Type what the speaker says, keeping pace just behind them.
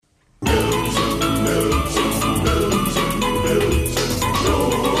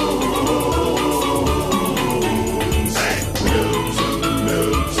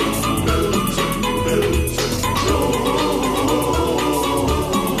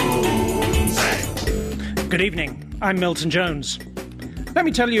Good evening. I'm Milton Jones. Let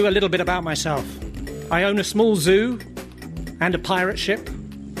me tell you a little bit about myself. I own a small zoo and a pirate ship.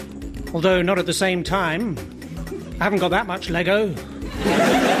 Although not at the same time. I haven't got that much Lego.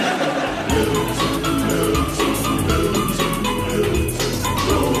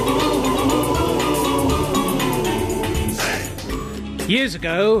 Years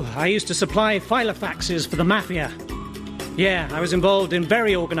ago, I used to supply filofaxes for the mafia. Yeah, I was involved in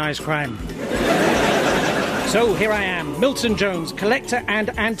very organised crime. So here I am, Milton Jones, collector and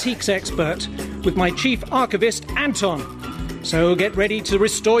antiques expert, with my chief archivist, Anton. So get ready to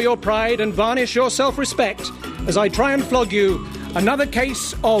restore your pride and varnish your self-respect as I try and flog you another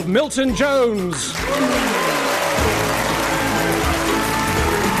case of Milton Jones.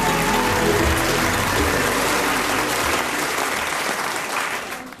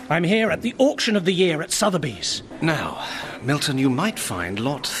 I'm here at the auction of the year at Sotheby's. Now, Milton, you might find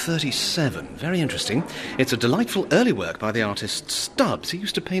lot 37 very interesting. It's a delightful early work by the artist Stubbs. He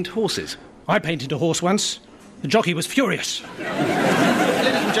used to paint horses. I painted a horse once. The jockey was furious. Ladies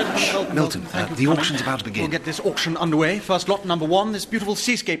and gentlemen, Milton, the auction's about to begin. We'll get this auction underway. First lot, number 1, this beautiful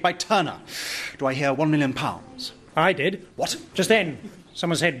seascape by Turner. Do I hear £1 million? I did. What? Just then,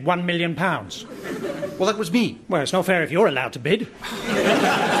 someone said £1 million. Well, that was me. Well, it's not fair if you're allowed to bid.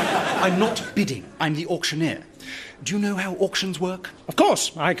 I'm not bidding. I'm the auctioneer. Do you know how auctions work? Of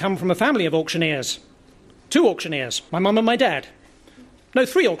course. I come from a family of auctioneers. 2 auctioneers. My mum and my dad. No,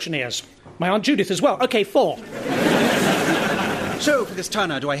 3 auctioneers. My Aunt Judith as well. OK, 4. So, for this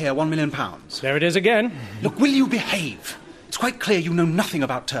Turner, do I hear £1 million? There it is again. Look, will you behave? It's quite clear you know nothing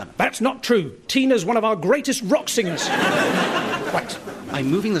about Turner. That's not true. Tina's one of our greatest rock singers. Right.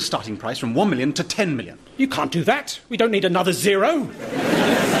 I'm moving the starting price from 1 million to 10 million. You can't do that. We don't need another zero.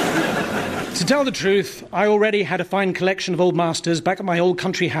 To tell the truth, I already had a fine collection of old masters back at my old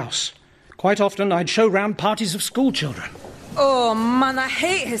country house. Quite often, I'd show round parties of school children. Oh, man, I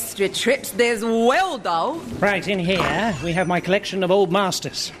hate history trips. There's well, though. Right, in here, we have my collection of old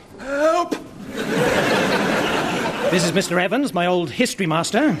masters. Help! This is Mr. Evans, my old history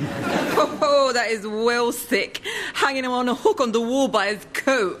master. Oh, that is well sick. Hanging him on a hook on the wall by his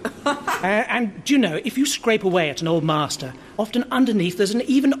coat. And do you know, if you scrape away at an old master, often underneath there's an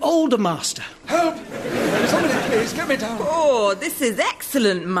even older master. Help! Somebody, please, get me down. Oh, this is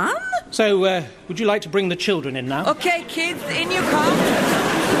excellent, man. So, would you like to bring the children in now? OK, kids, in you come.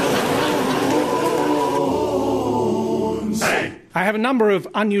 I have a number of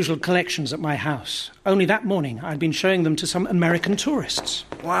unusual collections at my house. Only that morning, I'd been showing them to some American tourists.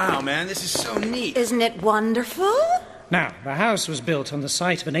 Wow, man, this is so neat. Isn't it wonderful? Now, the house was built on the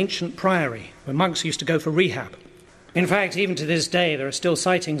site of an ancient priory where monks used to go for rehab. In fact, even to this day, there are still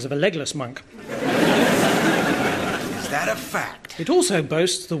sightings of a legless monk. Is that a fact? It also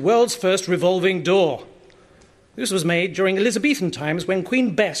boasts the world's first revolving door. This was made during Elizabethan times when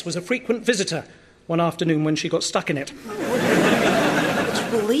Queen Bess was a frequent visitor, one afternoon when she got stuck in it.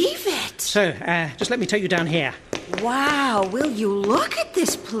 Believe it. So, just let me take you down here. Wow, will you look at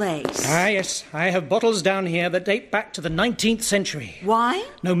this place? Ah, yes, I have bottles down here that date back to the 19th century. Why?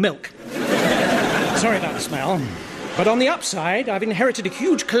 No milk. Sorry about the smell. But on the upside, I've inherited a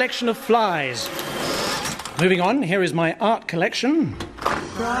huge collection of flies. Moving on, here is my art collection.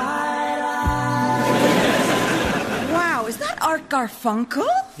 Wow, is that Art Garfunkel?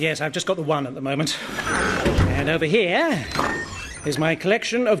 Yes, I've just got the one at the moment. And over here is my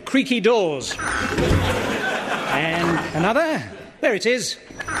collection of creaky doors. And another. There it is.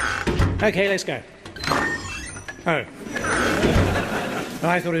 OK, let's go. Oh.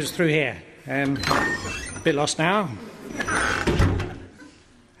 I thought it was through here. A bit lost now.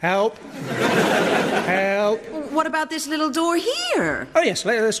 Help. Help. What about this little door here? Oh, yes,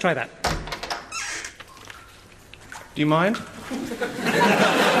 let's try that. Do you mind?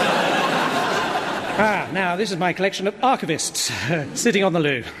 Now, this is my collection of archivists sitting on the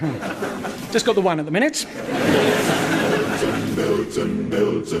loo. Just got the one at the minute.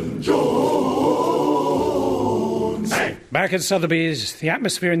 Milton Jones. Back at Sotheby's, the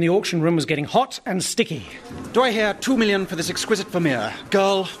atmosphere in the auction room was getting hot and sticky. Do I hear 2 million for this exquisite Vermeer?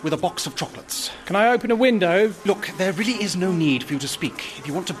 Girl with a box of chocolates. Can I open a window? Look, there really is no need for you to speak. If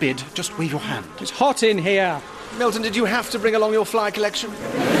you want to bid, just wave your hand. It's hot in here. Milton, did you have to bring along your fly collection?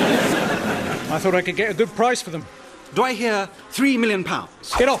 I thought I could get a good price for them. Do I hear £3 million?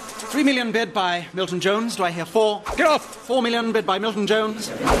 Get off. 3 million bid by Milton Jones. Do I hear 4? Get off. 4 million bid by Milton Jones.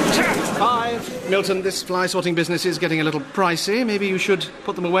 5. Milton, this fly sorting business is getting a little pricey. Maybe you should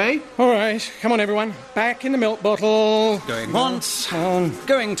put them away. All right. Come on, everyone. Back in the milk bottle. Going once. On.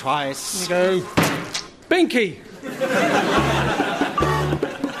 Going twice. Go. Binky.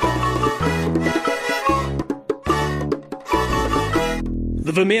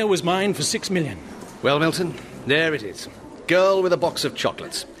 The Vermeer was mine for $6 million. Well, Milton, there it is. Girl with a box of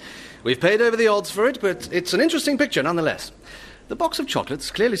chocolates. We've paid over the odds for it, but it's an interesting picture nonetheless. The box of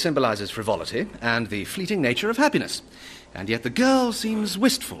chocolates clearly symbolises frivolity and the fleeting nature of happiness. And yet the girl seems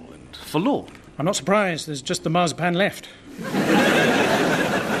wistful and forlorn. I'm not surprised. There's just the marzipan left.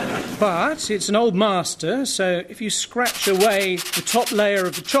 But it's an old master, so if you scratch away the top layer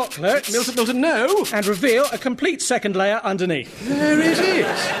of the chocolate... Milton, no! And reveal a complete second layer underneath. There it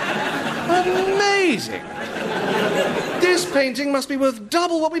is. Amazing. This painting must be worth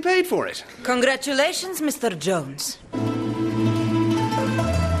double what we paid for it. Congratulations, Mr. Jones.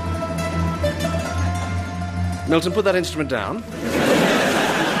 Milton, put that instrument down.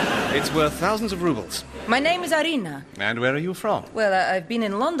 It's worth thousands of rubles. My name is Arina. And where are you from? Well, I've been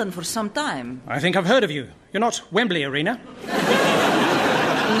in London for some time. I think I've heard of you. You're not Wembley Arena.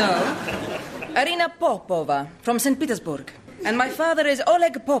 No. Arina Popova, from St. Petersburg. And my father is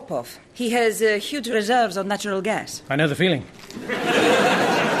Oleg Popov. He has huge reserves of natural gas. I know the feeling.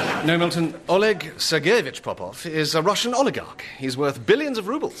 No, Milton, Oleg Sergeyevich Popov is a Russian oligarch. He's worth billions of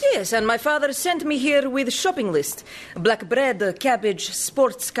rubles. Yes, and my father sent me here with a shopping list. Black bread, cabbage,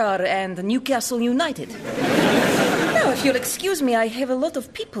 sports car, and Newcastle United. Now, if you'll excuse me, I have a lot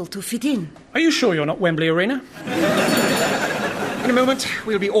of people to fit in. Are you sure you're not Wembley Arena? In a moment,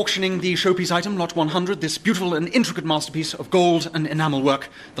 we'll be auctioning the showpiece item, Lot 100, this beautiful and intricate masterpiece of gold and enamel work,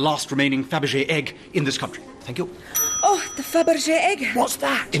 the last remaining Fabergé egg in this country. Thank you. Oh, the Fabergé egg. What's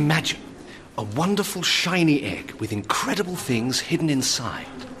that? Imagine a wonderful shiny egg with incredible things hidden inside.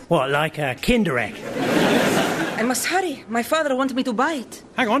 What, like a Kinder Egg? I must hurry. My father wanted me to buy it.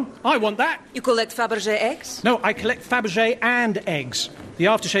 Hang on, I want that. You collect Fabergé eggs? No, I collect Fabergé and eggs. The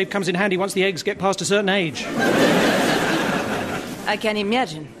aftershave comes in handy once the eggs get past a certain age. I can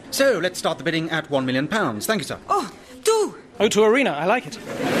imagine. So, let's start the bidding at £1 million. Thank you, sir. Oh, two. O2 Arena, I like it.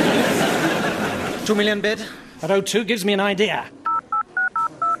 £2 million bid. That O2 gives me an idea.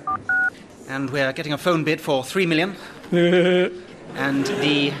 And we're getting a phone bid for £3 million. And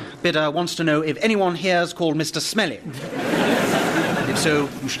the bidder wants to know if anyone here's called Mr. Smelly. If so,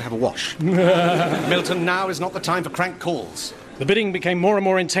 you should have a wash. Milton, now is not the time for crank calls. The bidding became more and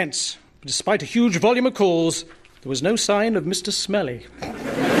more intense. But despite a huge volume of calls, there was no sign of Mr. Smelly.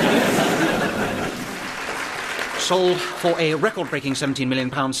 Sold for a record-breaking £17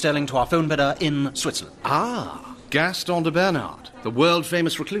 million sterling to our phone bidder in Switzerland. Ah, Gaston de Bernard, the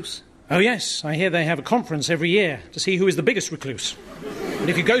world-famous recluse. Oh, yes, I hear they have a conference every year to see who is the biggest recluse. And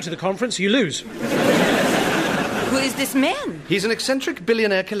if you go to the conference, you lose. Who is this man? He's an eccentric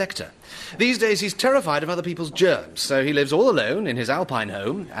billionaire collector. These days he's terrified of other people's germs, so he lives all alone in his alpine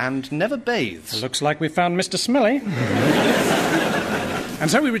home and never bathes. Looks like we found Mr. Smelly.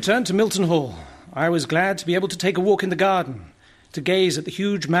 And so we returned to Milton Hall. I was glad to be able to take a walk in the garden, to gaze at the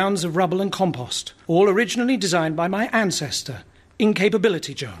huge mounds of rubble and compost, all originally designed by my ancestor,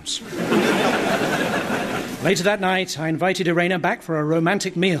 Incapability Jones. Later that night, I invited Irena back for a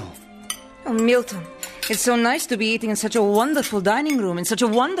romantic meal. Oh, Milton, it's so nice to be eating in such a wonderful dining room, in such a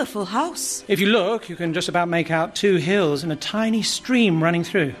wonderful house. If you look, you can just about make out 2 hills and a tiny stream running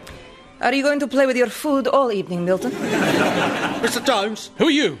through. Are you going to play with your food all evening, Milton? Mr. Jones. Who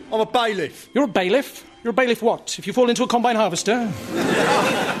are you? I'm a bailiff. You're a bailiff? You're a bailiff what? If you fall into a combine harvester?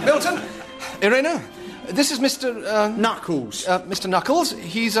 Milton! Irena, this is Mr. Knuckles. Mr. Knuckles.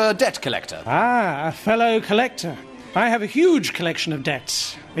 He's a debt collector. Ah, a fellow collector. I have a huge collection of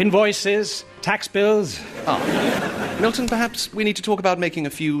debts. Invoices, tax bills. Milton, perhaps we need to talk about making a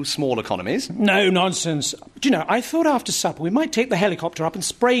few small economies. No nonsense. Do you know, I thought after supper we might take the helicopter up and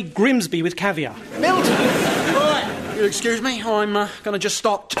spray Grimsby with caviar. Milton! Right, you excuse me, I'm going to just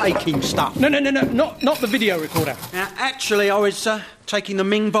start taking stuff. No, not the video recorder. Actually, I was taking the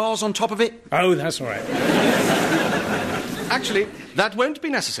Ming bars on top of it. Oh, that's all right. Actually, that won't be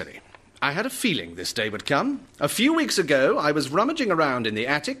necessary. I had a feeling this day would come. A few weeks ago, I was rummaging around in the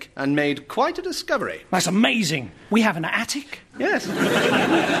attic and made quite a discovery. That's amazing. We have an attic? Yes.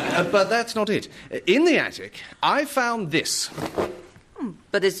 But that's not it. In the attic, I found this.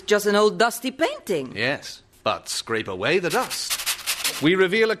 But it's just an old dusty painting. Yes, but scrape away the dust. We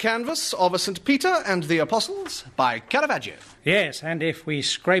reveal a canvas of a St. Peter and the Apostles by Caravaggio. Yes, and if we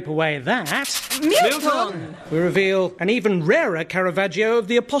scrape away that... Milton! We reveal an even rarer Caravaggio of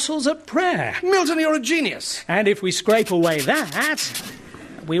the Apostles at Prayer. Milton, you're a genius. And if we scrape away that,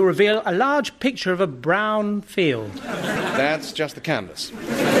 we reveal a large picture of a brown field. That's just the canvas.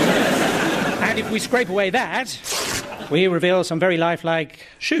 And if we scrape away that, we reveal some very lifelike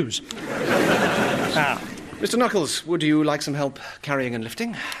shoes. Mr. Knuckles, would you like some help carrying and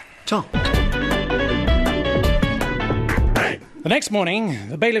lifting? Tom. The next morning,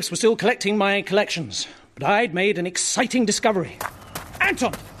 the bailiffs were still collecting my collections, but I'd made an exciting discovery.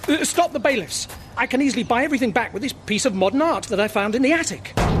 Anton, stop the bailiffs. I can easily buy everything back with this piece of modern art that I found in the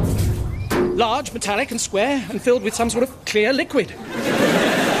attic. Large, metallic and square, and filled with some sort of clear liquid.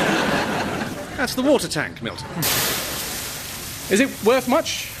 That's the water tank, Milton. Is it worth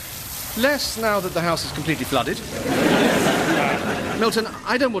much? Less now that the house is completely flooded. Milton,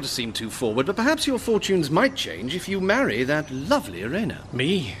 I don't want to seem too forward, but perhaps your fortunes might change if you marry that lovely Irena.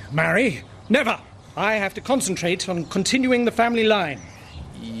 Me? Marry? Never! I have to concentrate on continuing the family line.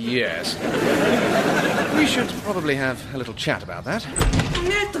 Yes. We should probably have a little chat about that.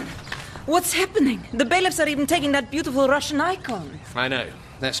 Milton, what's happening? The bailiffs are even taking that beautiful Russian icon. I know.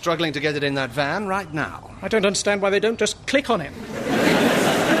 They're struggling to get it in that van right now. I don't understand why they don't just click on it.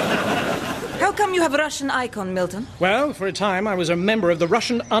 How come you have a Russian icon, Milton? Well, for a time I was a member of the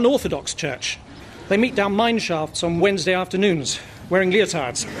Russian Unorthodox Church. They meet down mine shafts on Wednesday afternoons, wearing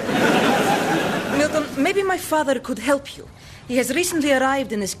leotards. Milton, maybe my father could help you. He has recently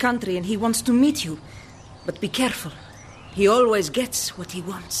arrived in this country and he wants to meet you. But be careful. He always gets what he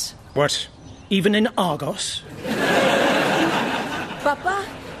wants. What? Even in Argos? Papa,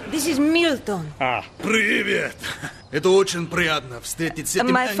 this is Milton. Привет! Это очень приятно встретить с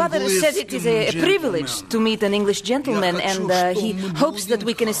этим My father said it is a privilege to meet an English gentleman, and he hopes that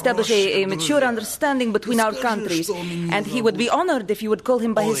we can establish a mature understanding between our countries. And he would be honored if you would call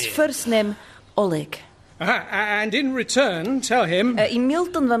him by his first name, Oleg. And in return, tell him И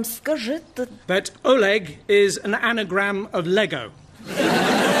Milton вам скажет... that Oleg is an anagram of Lego.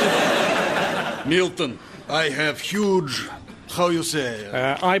 Milton, I have huge, how you say,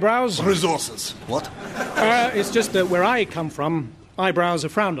 Eyebrows? resources. What? It's just that where I come from, eyebrows are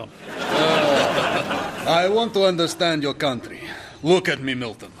frowned on. I want to understand your country. Look at me,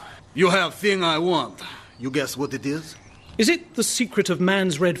 Milton. You have thing I want. You guess what it is? Is it the secret of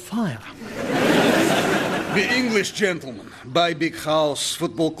man's red fire? The English gentleman. Buy big house,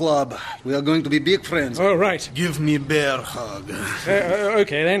 football club. We are going to be big friends. Oh, right. Give me bear hug.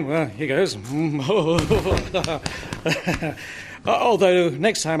 Okay, then. Well, here goes. Although,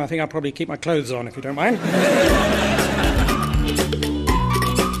 next time I think I'll probably keep my clothes on, if you don't mind.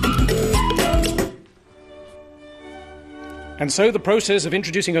 And so the process of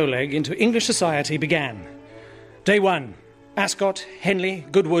introducing Oleg into English society began. Day 1, Ascot, Henley,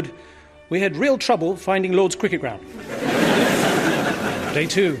 Goodwood. We had real trouble finding Lord's cricket ground. Day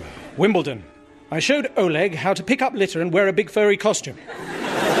 2, Wimbledon. I showed Oleg how to pick up litter and wear a big furry costume.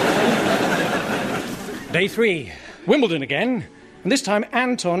 Day 3, Wimbledon again. And this time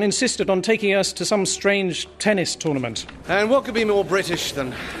Anton insisted on taking us to some strange tennis tournament. And what could be more British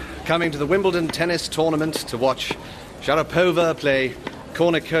than coming to the Wimbledon tennis tournament to watch Sharapova play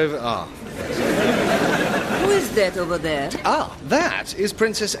Kornikova? Who is that over there? That is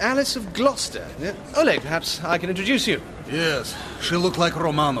Princess Alice of Gloucester. Oleg, perhaps I can introduce you. Yes, she looked like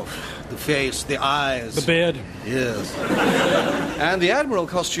Romanov. The face, the eyes. The beard. Yes. And the Admiral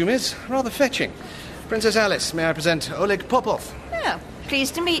costume is rather fetching. Princess Alice, may I present Oleg Popov? Oh,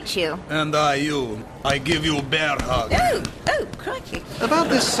 pleased to meet you. And you. I give you bear hug. Oh, crikey. About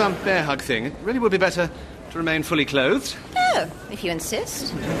this bear hug thing, it really would be better to remain fully clothed. Oh, if you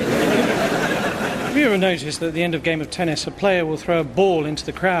insist. Have you ever noticed that at the end of a game of tennis, a player will throw a ball into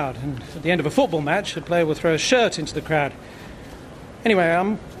the crowd, and at the end of a football match, a player will throw a shirt into the crowd? Anyway,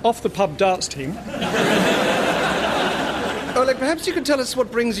 I'm off the pub darts team. Oleg, perhaps you could tell us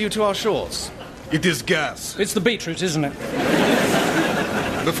what brings you to our shores. It is gas. It's the beetroot, isn't it?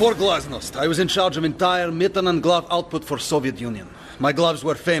 Before Glasnost, I was in charge of entire mitten and glove output for Soviet Union. My gloves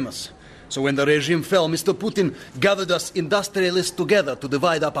were famous. So when the regime fell, Mr. Putin gathered us industrialists together to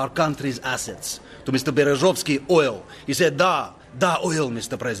divide up our country's assets. To Mr. Berezovsky, oil. He said, da, oil,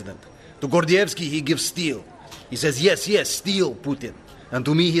 Mr. President. To Gordievsky, he gives steel. He says, yes, steel, Putin. And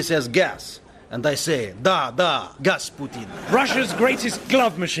to me, he says, gas. And I say, da, gas, Putin. Russia's greatest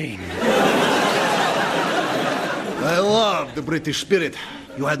glove machine. I love the British spirit.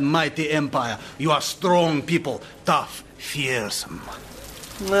 You had mighty empire. You are strong people. Tough, fearsome.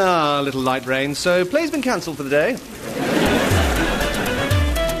 A little light rain, so play's been cancelled for the day.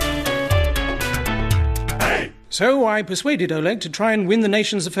 So I persuaded Oleg to try and win the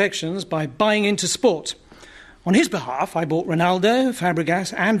nation's affections by buying into sport. On his behalf, I bought Ronaldo,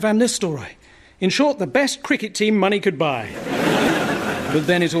 Fabregas and Van Nistelrooy. In short, the best cricket team money could buy. But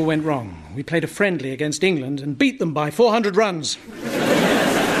then it all went wrong. We played a friendly against England and beat them by 400 runs.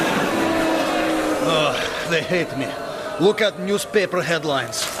 They hate me. Look at newspaper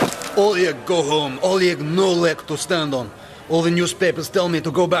headlines. Oleg go home. Oleg no leg to stand on. All the newspapers tell me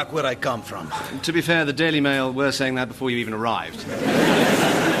to go back where I come from. To be fair, the Daily Mail were saying that before you even arrived.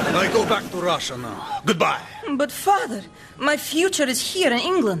 I go back to Russia now. Goodbye. But, Father, my future is here in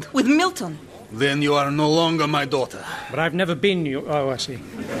England with Milton. Then you are no longer my daughter. But I've never been you. Oh, I see.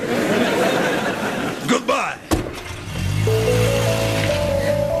 Goodbye.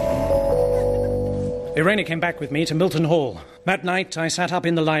 Irena came back with me to Milton Hall. That night, I sat up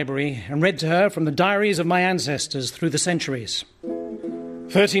in the library and read to her from the diaries of my ancestors through the centuries.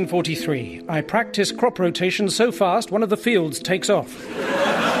 1343. I practice crop rotation so fast one of the fields takes off.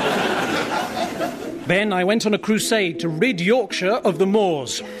 Then I went on a crusade to rid Yorkshire of the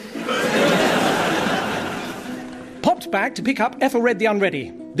Moors. Popped back to pick up Ethelred the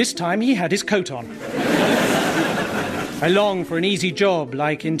Unready. This time he had his coat on. I long for an easy job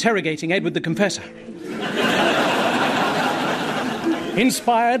like interrogating Edward the Confessor.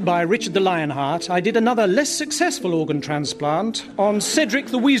 Inspired by Richard the Lionheart, I did another less successful organ transplant on Cedric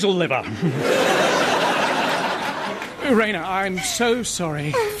the Weasel Liver. Irena, I'm so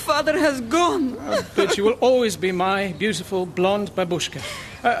sorry. Father has gone. But you will always be my beautiful blonde babushka.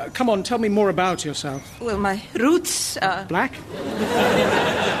 Come on, tell me more about yourself. Well, my roots are... Black?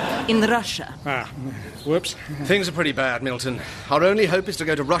 in Russia. Whoops. Things are pretty bad, Milton. Our only hope is to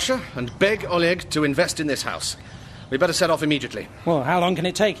go to Russia and beg Oleg to invest in this house. We better set off immediately. Well, how long can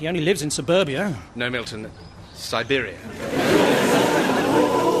it take? He only lives in suburbia. No, Milton. Siberia.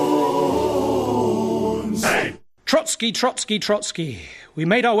 Hey! Trotsky, Trotsky, Trotsky. We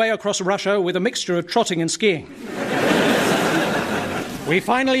made our way across Russia with a mixture of trotting and skiing. We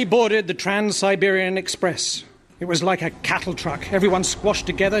finally boarded the Trans-Siberian Express. It was like a cattle truck. Everyone squashed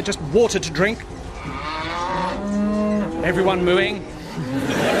together, just water to drink. Everyone mooing.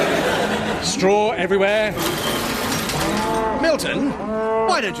 Straw everywhere. Milton,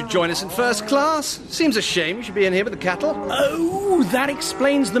 why don't you join us in first class? Seems a shame you should be in here with the cattle. Oh, that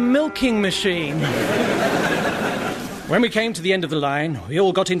explains the milking machine. When we came to the end of the line, we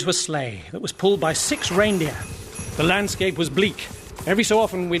all got into a sleigh that was pulled by 6 reindeer. The landscape was bleak. Every so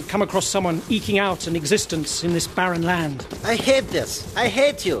often we'd come across someone eking out an existence in this barren land. I hate this. I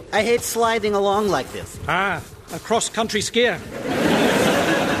hate you. I hate sliding along like this. A cross-country skier.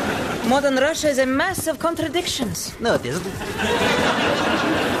 Modern Russia is a mass of contradictions. No, it isn't.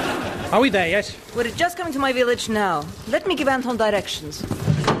 Are we there yet? We're just coming to my village now. Let me give Anton directions.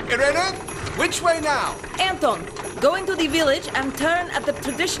 Irena, which way now? Anton, go into the village and turn at the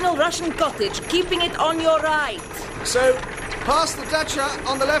traditional Russian cottage, keeping it on your right. So, past the dacha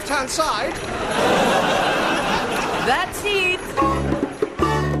on the left-hand side? That's it.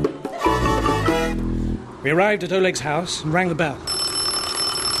 We arrived at Oleg's house and rang the bell.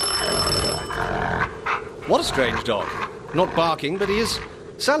 What a strange dog. Not barking, but he is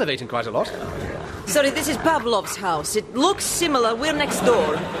salivating quite a lot. Sorry, this is Pavlov's house. It looks similar. We're next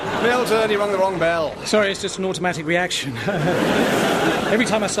door. Milton, you rung the wrong bell. Sorry, it's just an automatic reaction. Every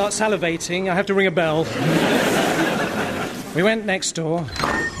time I start salivating, I have to ring a bell. We went next door,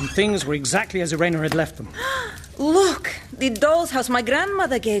 and things were exactly as Irena had left them. Look, the doll's house my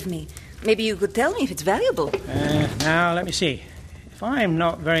grandmother gave me. Maybe you could tell me if it's valuable. Now, let me see. If I'm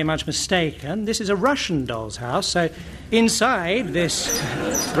not very much mistaken, this is a Russian doll's house, so inside this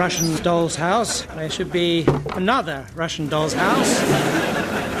Russian doll's house, there should be another Russian doll's house.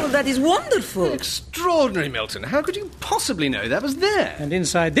 Well, that is wonderful. Extraordinary, Milton. How could you possibly know that was there? And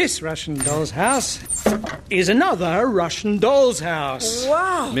inside this Russian doll's house is another Russian doll's house.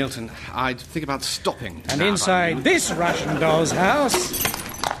 Wow. Milton, I'd think about stopping. And inside this Russian doll's house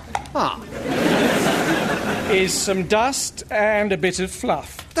is some dust and a bit of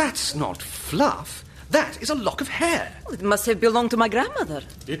fluff. That's not fluff. That is a lock of hair. It must have belonged to my grandmother.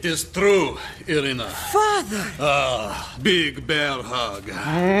 It is true, Irina. Father! Big bear hug.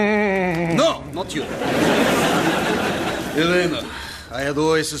 No, not you. Irina, I had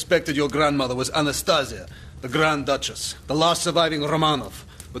always suspected your grandmother was Anastasia, the Grand Duchess, the last surviving Romanov.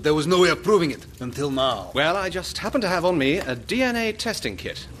 But there was no way of proving it until now. Well, I just happen to have on me a DNA testing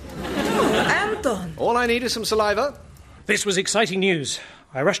kit. Oh, Anton! All I need is some saliva. This was exciting news.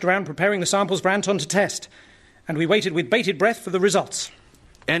 I rushed around preparing the samples for Anton to test, and we waited with bated breath for the results.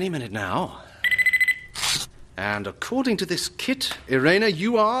 Any minute now. And according to this kit, Irena,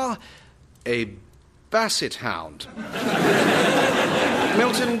 you are a basset hound.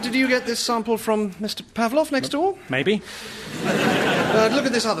 Milton, did you get this sample from Mr. Pavlov next door? Maybe. Look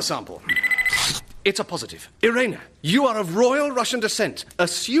at this other sample. It's a positive. Irena, you are of royal Russian descent,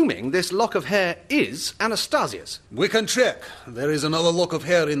 assuming this lock of hair is Anastasia's. We can check. There is another lock of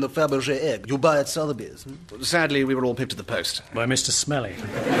hair in the Fabergé egg. You buy at Sotheby's. Sadly, we were all pipped to the post. By Mr. Smelly.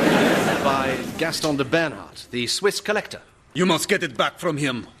 By Gaston de Bernhardt, the Swiss collector. You must get it back from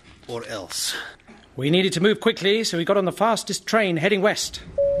him, or else. We needed to move quickly, so we got on the fastest train heading west.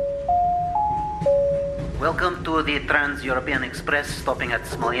 Welcome to the Trans-European Express, stopping at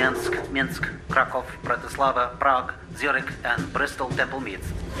Smolensk, Minsk, Krakow, Bratislava, Prague, Zurich, and Bristol Temple Meads.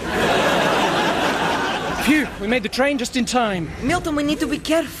 Phew, we made the train just in time. Milton, we need to be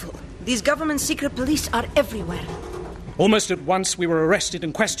careful. These government secret police are everywhere. Almost at once, we were arrested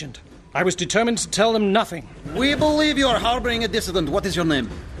and questioned. I was determined to tell them nothing. We believe you are harboring a dissident. What is your name?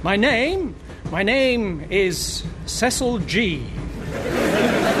 My name? My name is Cecil G.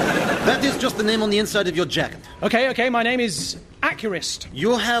 That is just the name on the inside of your jacket. Okay, my name is Accurist.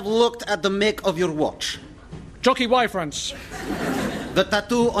 You have looked at the make of your watch. Jockey Y-fronts. The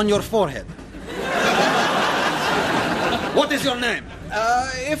tattoo on your forehead. What is your name?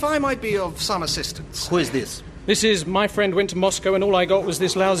 If I might be of some assistance. Who is this? This is my friend went to Moscow and all I got was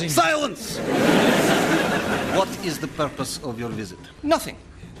this lousy... Silence! What is the purpose of your visit? Nothing.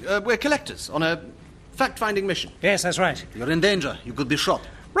 We're collectors on a fact-finding mission. Yes, that's right. You're in danger. You could be shot.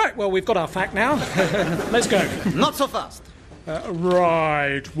 Right, well, we've got our fact now. Let's go. Not so fast.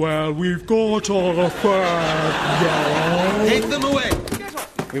 Right, well, we've got our fact now. Take them away.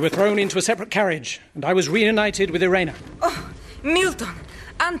 We were thrown into a separate carriage, and I was reunited with Irena. Oh, Milton,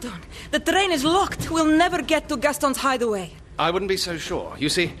 Anton, the train is locked. We'll never get to Gaston's hideaway. I wouldn't be so sure. You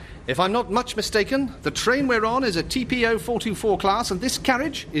see, if I'm not much mistaken, the train we're on is a TPO 424 class, and this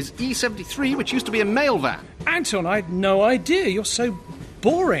carriage is E03, which used to be a mail van. Anton, I'd no idea. You're so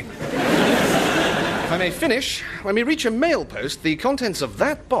boring. If I may finish, when we reach a mail post, the contents of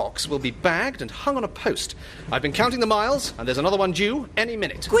that box will be bagged and hung on a post. I've been counting the miles, and there's another one due any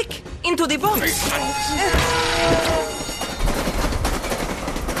minute. Quick, into the box.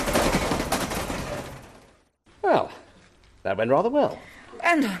 Well, that went rather well.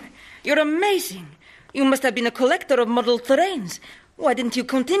 Anton, you're amazing. You must have been a collector of model trains. Why didn't you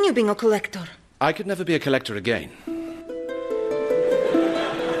continue being a collector? I could never be a collector again.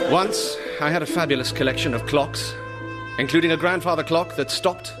 Once, I had a fabulous collection of clocks, including a grandfather clock that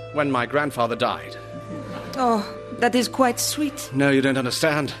stopped when my grandfather died. Oh, that is quite sweet. No, you don't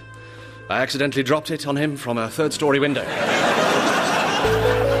understand. I accidentally dropped it on him from a third-story window.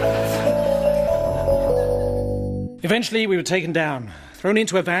 Eventually, we were taken down, thrown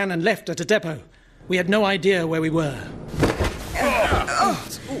into a van and left at a depot. We had no idea where we were.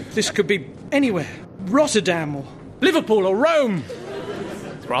 This could be anywhere. Rotterdam or Liverpool or Rome.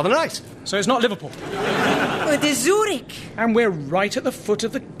 It's rather nice. So it's not Liverpool. Oh, it is Zurich. And we're right at the foot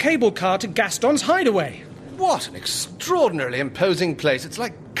of the cable car to Gaston's hideaway. What an extraordinarily imposing place. It's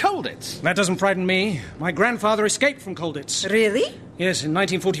like Colditz. That doesn't frighten me. My grandfather escaped from Colditz. Really? Yes, in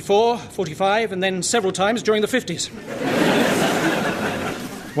 1944, 45, and then several times during the 50s.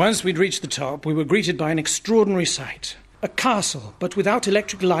 Once we'd reached the top, we were greeted by an extraordinary sight. A castle, but without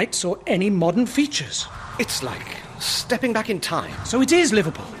electric lights or any modern features. It's like stepping back in time. So it is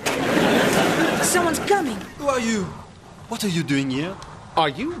Liverpool. Someone's coming. Who are you? What are you doing here? Are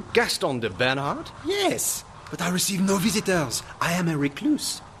you Gaston de Bernard? Yes, but I receive no visitors. I am a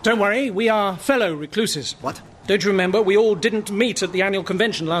recluse. Don't worry, we are fellow recluses. What? Don't you remember, we all didn't meet at the annual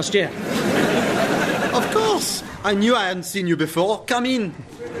convention last year? Of course! I knew I hadn't seen you before. Come in.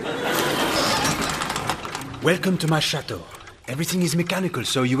 Welcome to my chateau. Everything is mechanical,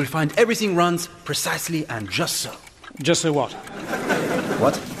 so you will find everything runs precisely and just so. Just so what?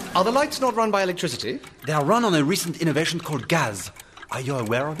 What? Are the lights not run by electricity? They are run on a recent innovation called gas. Are you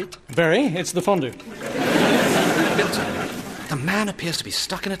aware of it? Very. It's the fondue. Milton, the man appears to be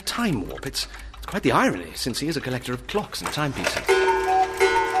stuck in a time warp. It's quite the irony, since he is a collector of clocks and timepieces.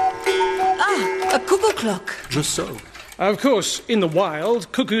 Ah, a cuckoo clock. Just so. Of course, in the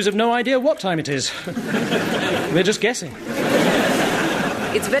wild, cuckoos have no idea what time it is. They're just guessing.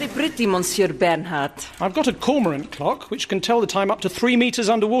 It's very pretty, Monsieur Bernhard. I've got a cormorant clock which can tell the time up to 3 meters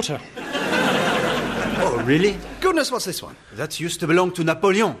underwater. Oh, really? Goodness, what's this one? That used to belong to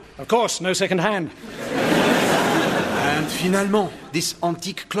Napoleon. Of course, no second hand. And finalement, this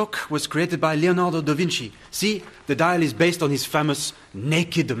antique clock was created by Leonardo da Vinci. See, the dial is based on his famous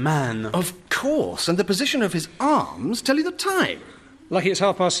naked man. Of course, and the position of his arms tell you the time. Lucky it's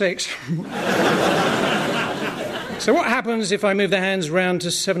 6:30. So what happens if I move the hands round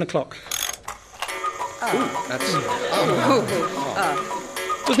to 7 o'clock? That's...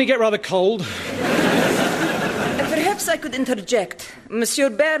 Doesn't he get rather cold? Perhaps I could interject. Monsieur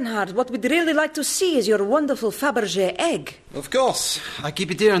Bernhard, what we'd really like to see is your wonderful Fabergé egg. Of course. I keep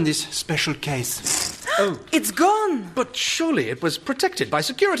it here in this special case. It's gone! But surely it was protected by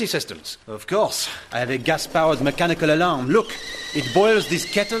security systems. Of course. I have a gas-powered mechanical alarm. Look, it boils this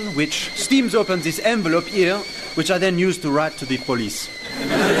kettle, which steams open this envelope here, which I then use to write to the police.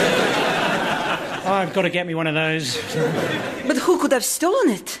 I've got to get me one of those. But who could have stolen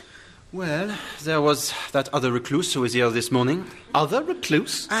it? Well, there was that other recluse who was here this morning. Other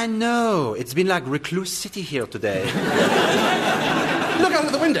recluse? I know. It's been like Recluse City here today. Look out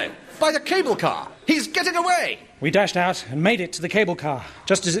of the window. By the cable car. He's getting away. We dashed out and made it to the cable car,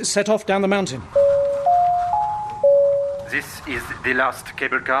 just as it set off down the mountain. This is the last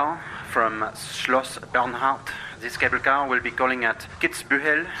cable car from Schloss Bernhardt. This cable car will be calling at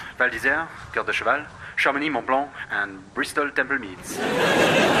Kitzbühel, Val d'Isère, Cœur de Cheval, Chamonix, Mont Blanc, and Bristol Temple Meads.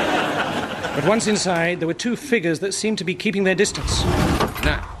 But once inside, there were two figures that seemed to be keeping their distance.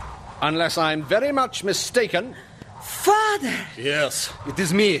 Now, unless I'm very much mistaken... Father! Yes, it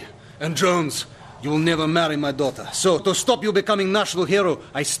is me. And Jones, you will never marry my daughter. So, to stop you becoming national hero,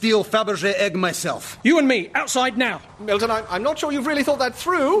 I steal Fabergé egg myself. You and me, outside now. Milton, I'm not sure you've really thought that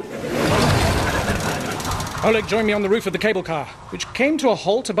through. Oleg joined me on the roof of the cable car, which came to a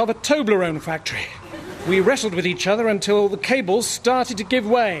halt above a Toblerone factory. We wrestled with each other until the cables started to give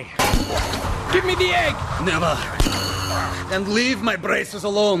way. Give me the egg! Never. And leave my braces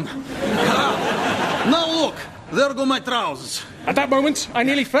alone. Now look, there go my trousers. At that moment, I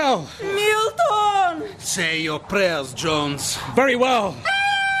nearly fell. Milton! Say your prayers, Jones. Very well.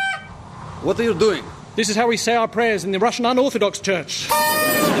 What are you doing? This is how we say our prayers in the Russian Unorthodox Church.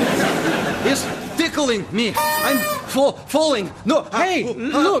 He's tickling me. I'm falling. No. Hey,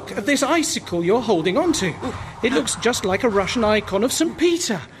 look at this icicle you're holding onto. It looks just like a Russian icon of St.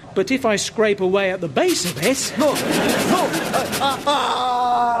 Peter. But if I scrape away at the base of it... No.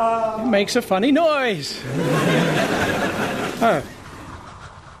 It makes a funny noise. Oh.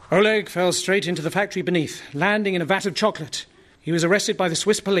 Oleg fell straight into the factory beneath, landing in a vat of chocolate. He was arrested by the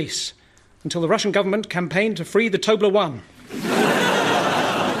Swiss police until the Russian government campaigned to free the Tobler-1.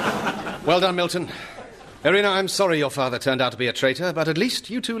 Well done, Milton. Irina, I'm sorry your father turned out to be a traitor, but at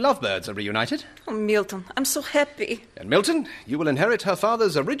least you two lovebirds are reunited. Oh, Milton, I'm so happy. And Milton, you will inherit her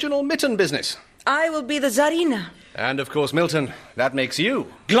father's original mitten business. I will be the Tsarina. And, of course, Milton, that makes you...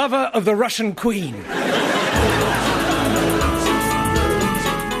 Glover of the Russian Queen.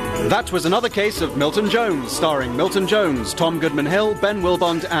 That was another case of Milton Jones, starring Milton Jones, Tom Goodman-Hill, Ben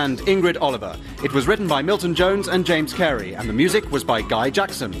Wilbond and Ingrid Oliver. It was written by Milton Jones and James Carey, and the music was by Guy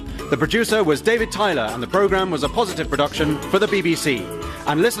Jackson. The producer was David Tyler, and the programme was a Positive production for the BBC.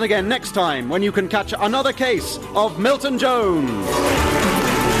 And listen again next time when you can catch another case of Milton Jones.